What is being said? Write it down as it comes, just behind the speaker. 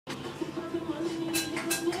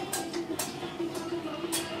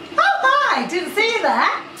you there.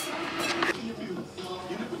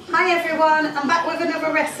 Hi everyone, I'm back with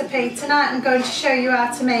another recipe. Tonight I'm going to show you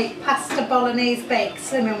how to make pasta bolognese baked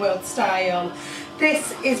Slimming World style.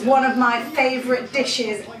 This is one of my favourite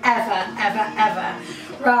dishes ever.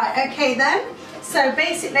 Right, okay then. So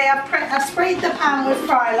basically I've sprayed the pan with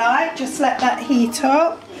fry light, just let that heat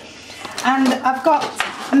up. And I've got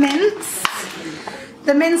mince.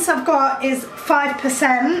 The mince I've got is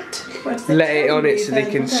 5%. Let it on it so they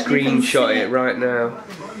can screenshot it right now.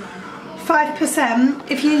 5%.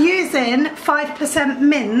 If you're using 5%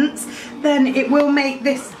 mince, then it will make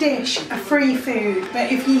this dish a free food.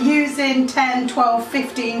 But if you're using 10, 12,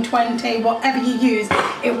 15, 20, whatever you use,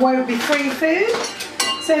 it won't be free food.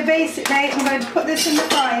 So basically, I'm going to put this in the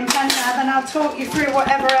frying pan now, then I'll talk you through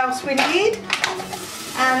whatever else we need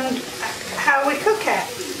and how we cook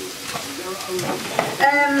it.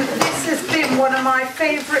 This has been one of my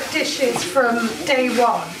favourite dishes from day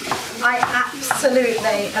one. I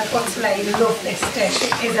absolutely and utterly love this dish.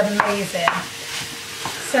 It is amazing.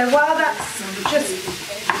 So while that's just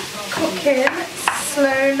cooking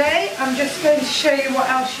slowly, I'm just going to show you what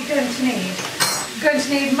else you're going to need. You're going to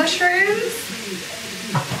need mushrooms,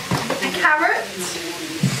 a carrot,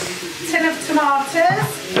 tin of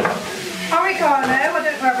tomatoes, oregano, I don't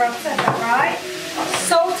know whether I've said that right,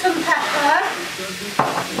 salt and pepper,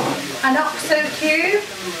 an oxo cube,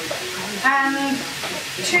 and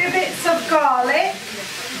 2 bits of garlic.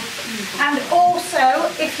 And also,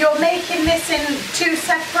 if you're making this in 2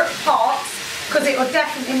 separate pots, because it will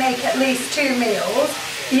definitely make at least 2 meals,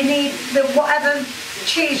 you need whatever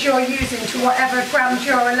cheese you're using to whatever grams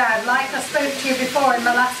you're allowed. Like I spoke to you before in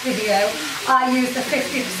my last video, I use the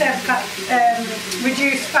 50% fat,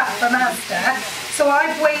 reduced fat from Asda. So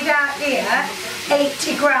I've weighed out here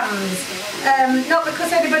 80 grams. Not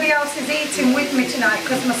because anybody else is eating with me tonight,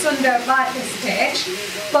 because my son don't like this dish,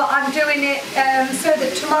 but I'm doing it so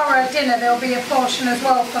that tomorrow at dinner there'll be a portion as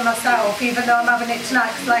well for myself, even though I'm having it tonight,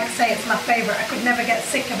 because like I say, it's my favourite. I could never get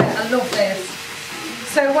sick of it. I love this.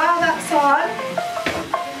 So while that's on,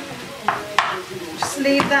 just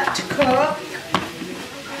leave that to cook.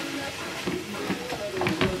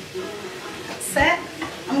 That's it.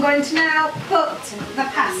 I'm going to now put the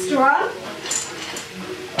pasta on.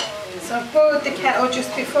 So I've boiled the kettle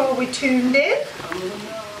just before we tuned in.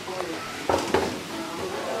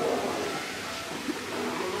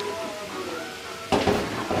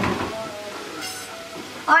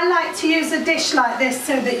 I like to use a dish like this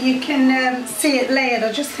so that you can see it layered.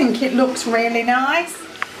 I just think it looks really nice.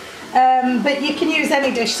 But you can use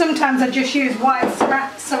any dish. Sometimes I just use white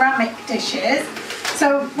ceramic dishes.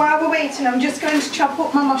 So while we're waiting, I'm just going to chop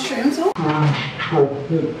up my mushrooms. Oh.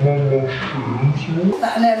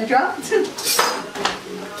 That nearly dropped.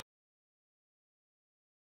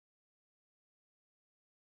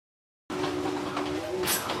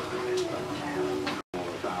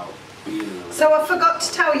 So I forgot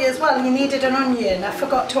to tell you as well, you needed an onion. I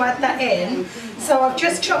forgot to add that in. So I've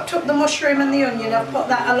just chopped up the mushroom and the onion. I've put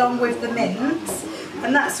that along with the mince.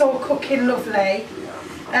 And that's all cooking lovely.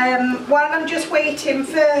 While I'm just waiting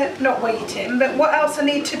for, not waiting, but what else I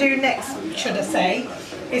need to do next, should I say,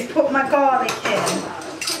 is put my garlic in.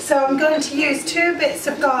 So I'm going to use 2 bits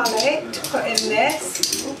of garlic to put in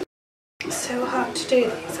this. So hard to do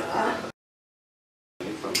these, are.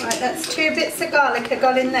 Right, that's 2 bits of garlic I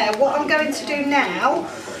got in there. What I'm going to do now,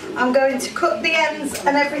 I'm going to cut the ends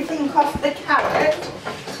and everything off the carrot,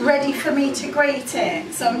 ready for me to grate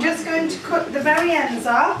it. So I'm just going to cut the very ends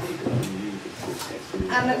off.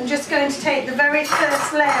 And I'm just going to take the very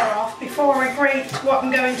first layer off before I grate what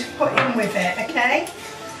I'm going to put in with it, okay?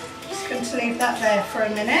 Just going to leave that there for a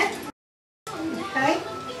minute. Okay,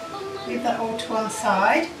 leave that all to one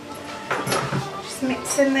side. Just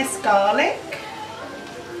mix in this garlic.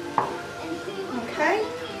 Okay,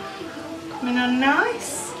 coming on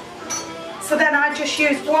nice. So then I just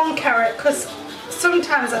use 1 carrot, because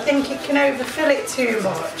sometimes I think it can overfill it too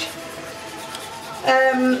much.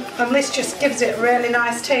 And this just gives it a really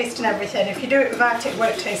nice taste and everything. If you do it without it, it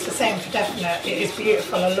won't taste the same for definite. It is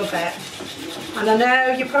beautiful, I love it. And I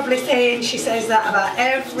know you're probably saying she says that about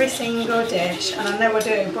every single dish, and I know I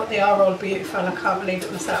do, but they are all beautiful. I can't believe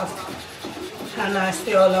it myself, how nice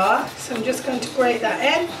they all are. So I'm just going to grate that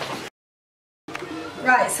in.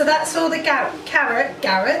 Right, so that's all the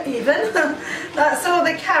carrot even, that's all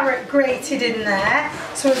the carrot grated in there.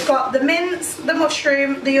 So we've got the mince, the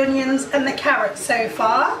mushroom, the onions and the carrot so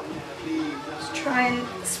far. Just try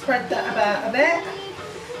and spread that about a bit.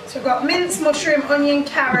 So we've got mince, mushroom, onion,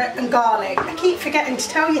 carrot and garlic. I keep forgetting to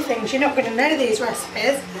tell you things, you're not going to know these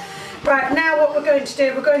recipes. Right, now what we're going to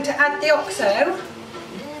do, we're going to add the oxo.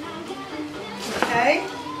 Okay,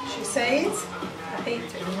 she says. hate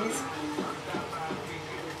doing these.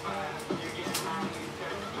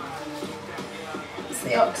 That's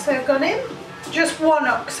the OXO gone in. Just one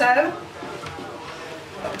OXO.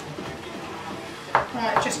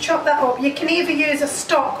 Right, just chop that up. You can either use a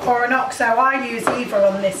stock or an OXO. I use either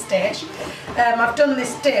on this dish. I've done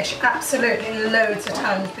this dish absolutely loads of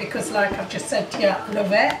times because, like I've just said to you, I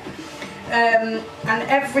love it. And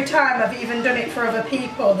every time I've even done it for other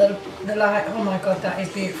people, they're like, oh my god, that is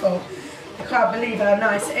beautiful. I can't believe how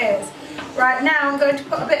nice it is. Right, now I'm going to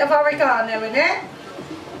put a bit of oregano in it.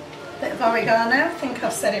 A bit of oregano, I think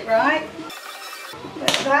I've said it right. A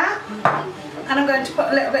bit of that. And I'm going to put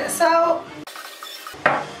a little bit of salt.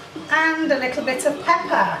 And a little bit of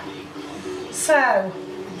pepper. So,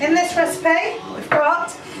 in this recipe, we've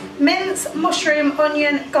got mince, mushroom,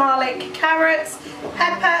 onion, garlic, carrots,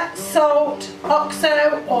 pepper, salt,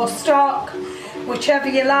 OXO or stock, whichever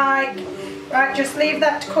you like. Right, just leave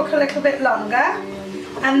that to cook a little bit longer.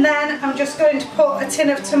 And then I'm just going to put a tin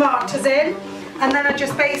of tomatoes in. And then I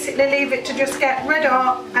just basically leave it to just get rid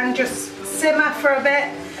of and just simmer for a bit.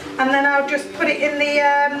 And then I'll just put it in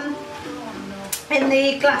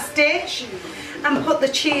the glass dish and put the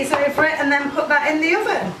cheese over it and then put that in the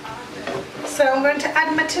oven. So I'm going to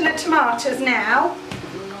add my tin of tomatoes now.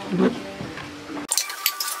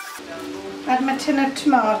 Add my tin of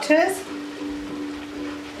tomatoes.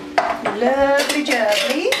 Lovely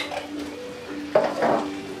jubbly.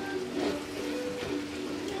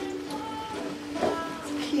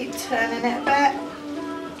 Keep turning it a bit,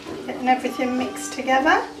 getting everything mixed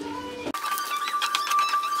together.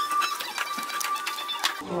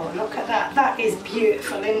 Oh, look at that, that is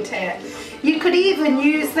beautiful, isn't it? You could even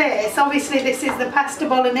use this, obviously this is the pasta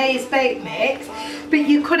bolognese bake mix, but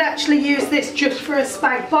you could actually use this just for a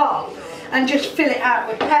spag bol and just fill it out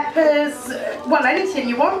with peppers, well, anything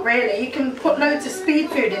you want really. You can put loads of speed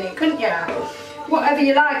food in it, couldn't you? Whatever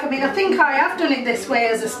you like. I mean, I think I have done it this way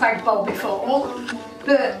as a spag bol before,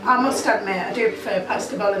 but I must admit I do prefer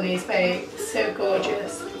pasta bolognese bake. So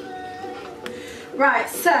gorgeous. Right,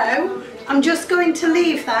 so I'm just going to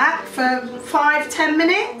leave that for 5-10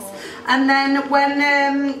 minutes, and then when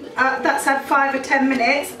that's had 5 or 10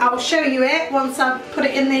 minutes, I'll show you it once I've put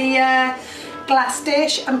it in the glass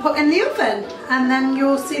dish and put in the oven, and then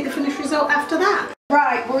you'll see the finished result after that.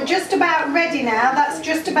 Right, we're just about ready now. That's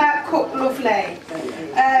just about cooked, lovely.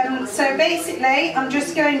 So basically, I'm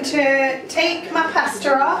just going to take my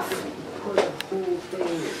pasta off,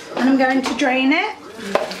 and I'm going to drain it.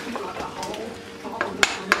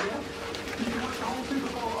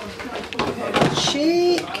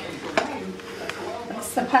 Chic.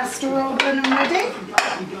 That's the pasta all done and ready.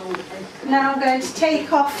 Now I'm going to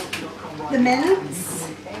take off the mince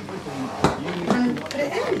and put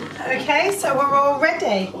it in. Okay, so we're all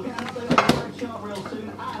ready.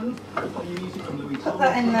 Put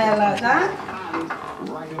that in there like that.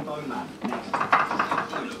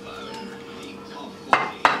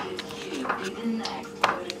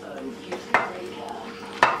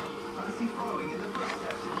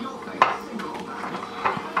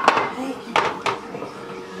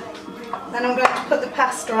 Then I'm going to put the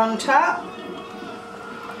pasta on top.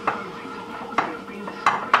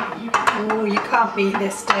 Oh, you can't beat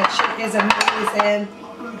this dish, it is amazing.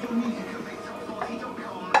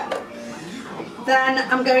 Then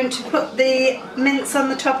I'm going to put the mince on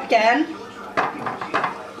the top again.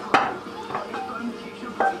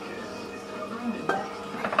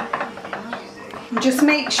 Just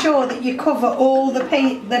make sure that you cover all the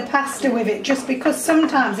pasta with it, just because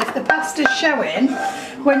sometimes if the pasta's showing,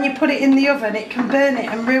 when you put it in the oven it can burn it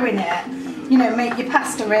and ruin it. You know, make your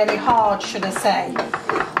pasta really hard, should I say.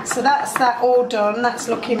 So that's that all done. That's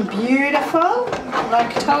looking beautiful,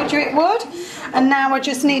 like I told you it would. And now I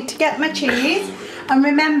just need to get my cheese. And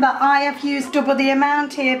remember, I have used double the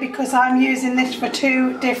amount here because I'm using this for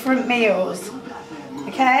 2 different meals.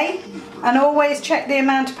 Okay? And always check the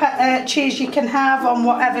amount of cheese you can have on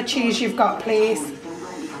whatever cheese you've got, please.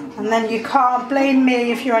 And then you can't blame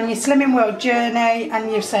me if you're on your Slimming World journey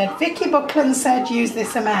and you've said, Vicky Buckland said use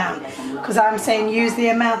this amount. Because I'm saying use the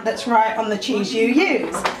amount that's right on the cheese you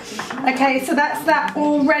use. Okay, so that's that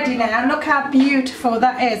all ready now. Look how beautiful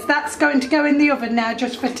that is. That's going to go in the oven now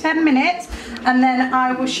just for 10 minutes. And then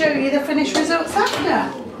I will show you the finished results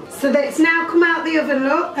after. So that's now come out the oven,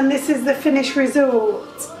 look. And this is the finished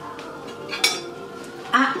result.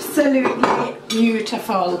 Absolutely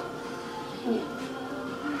beautiful.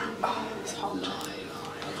 Oh, it's hot.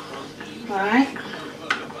 Right.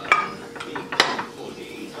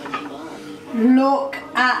 Look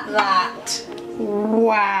at that.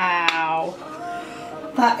 Wow.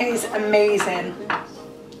 That is amazing.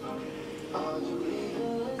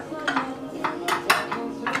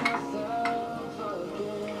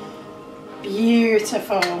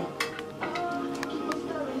 beautiful.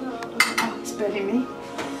 Oh, it's burning me.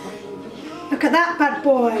 Look at that bad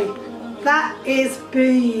boy. That is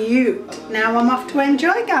beaut. Now I'm off to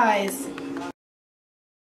enjoy, guys.